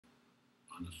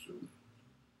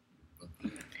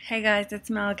Hey guys, it's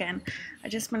Mel again. I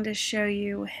just wanted to show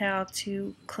you how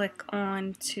to click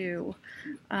on to,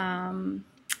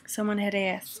 someone had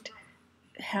asked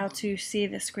how to see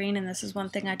the screen, and this is one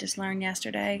thing I just learned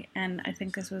yesterday, and I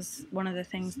think this was one of the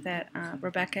things that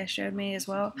Rebecca showed me as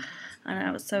well, and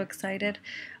I was so excited.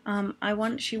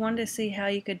 She wanted to see how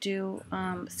you could do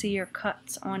see your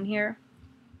cuts on here.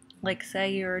 Like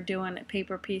say you're doing a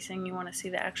paper piecing, you want to see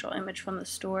the actual image from the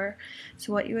store.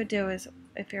 So what you would do is,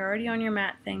 if you're already on your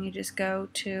mat thing, you just go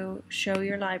to show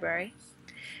your library,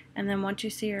 and then once you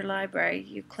see your library,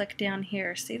 you click down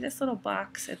here. See this little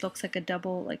box? It looks like a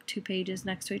double, like two pages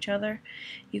next to each other.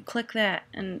 You click that,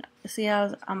 and see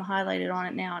how I'm highlighted on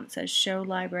it now, and it says show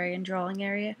library and drawing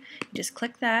area. You just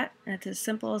click that, and it's as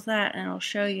simple as that, and it'll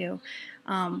show you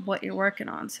what you're working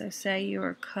on. So say you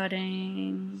were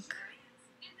cutting,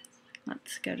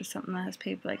 let's go to something that has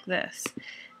paper like this.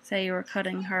 Say you were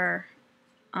cutting her,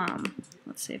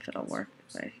 let's see if it'll work.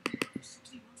 I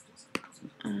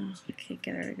can't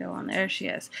get her to go on. There she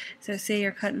is. So see,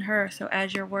 you're cutting her. So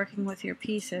as you're working with your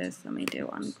pieces, let me do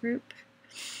ungroup.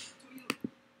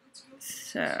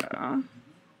 So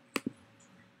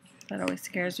that always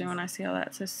scares me when I see all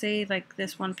that. So see, like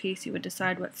this one piece, you would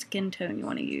decide what skin tone you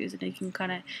want to use, and you can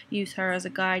kind of use her as a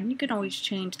guide. And you can always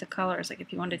change the colors, like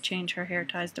if you want to change her hair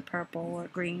ties to purple or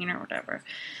green or whatever.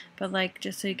 But like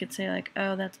just so you could say like,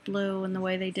 oh, that's blue, and the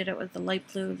way they did it with the light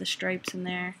blue, the stripes in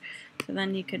there. So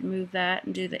then you could move that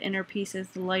and do the inner pieces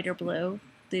the lighter blue,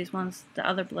 these ones the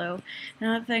other blue.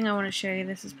 Another thing I want to show you,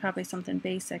 this is probably something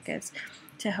basic, is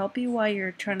to help you while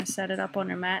you're trying to set it up on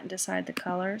your mat and decide the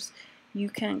colors. You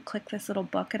can click this little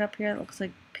bucket up here that looks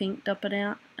like paint dumping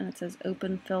out, and it says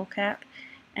open fill cap,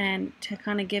 and to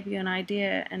kind of give you an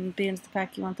idea, and being the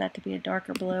fact you want that to be a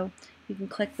darker blue, you can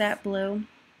click that blue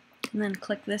and then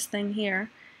click this thing here,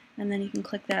 and then you can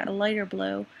click that a lighter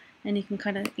blue, and you can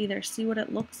kind of either see what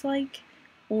it looks like,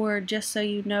 or just so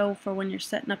you know for when you're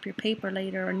setting up your paper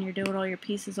later and you're doing all your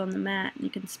pieces on the mat, you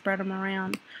can spread them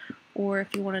around. Or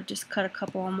if you want to just cut a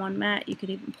couple on one mat, you could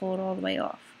even pull it all the way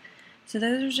off. So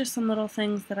those are just some little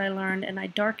things that I learned, and I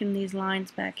darkened these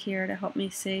lines back here to help me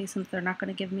see, since they're not going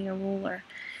to give me a ruler.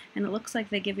 And it looks like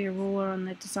they give you a ruler on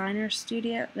the Designer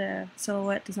Studio, the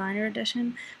Silhouette Designer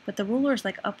Edition, but the ruler is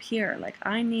like up here. Like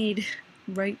I need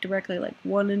right directly like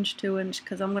 1 inch, 2 inch,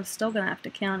 because I'm still going to have to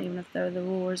count even if the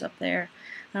ruler's up there.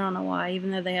 I don't know why,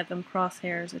 even though they have them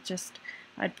crosshairs, it just,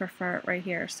 I'd prefer it right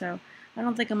here. So I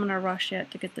don't think I'm going to rush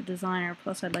yet to get the Designer,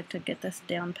 plus I'd like to get this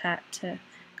down pat to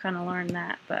kind of learn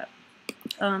that. But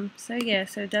so yeah,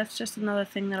 so that's just another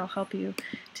thing that'll help you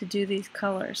to do these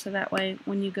colors, so that way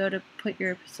when you go to put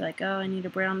your, it's like, oh, I need a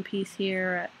brown piece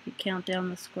here, you count down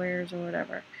the squares or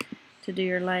whatever to do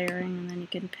your layering, and then you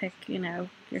can pick, you know,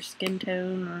 your skin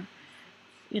tone, or,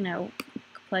 you know,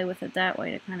 play with it that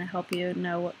way to kind of help you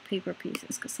know what paper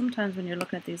pieces, because sometimes when you're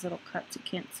looking at these little cuts you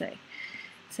can't see.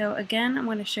 So again, I'm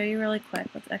going to show you really quick.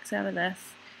 Let's X out of this,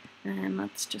 and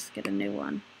let's just get a new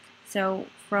one. So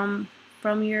from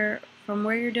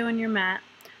where you're doing your mat,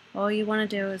 all you want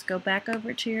to do is go back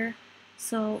over to your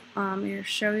show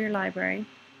your library,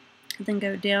 and then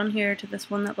go down here to this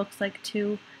one that looks like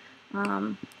two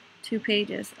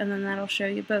pages, and then that'll show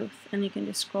you both. And you can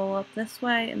just scroll up this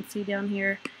way and see down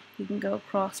here. You can go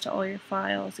across to all your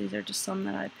files. These are just some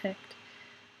that I picked.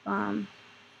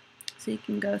 So you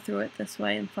can go through it this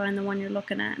way and find the one you're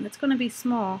looking at, and it's going to be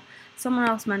small. Someone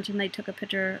else mentioned they took a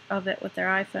picture of it with their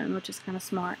iPhone, which is kind of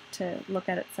smart to look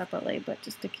at it separately, but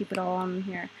just to keep it all on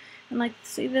here. And like,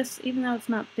 see this, even though it's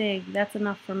not big, that's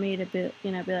enough for me to be,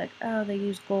 you know, be like, oh, they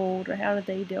use gold, or how did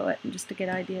they do it, and just to get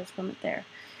ideas from it there.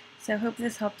 So I hope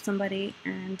this helps somebody,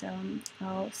 and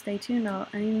I'll stay tuned.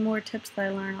 Any more tips that I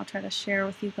learn, I'll try to share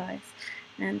with you guys.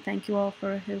 And thank you all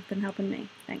for who've been helping me.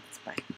 Thanks. Bye.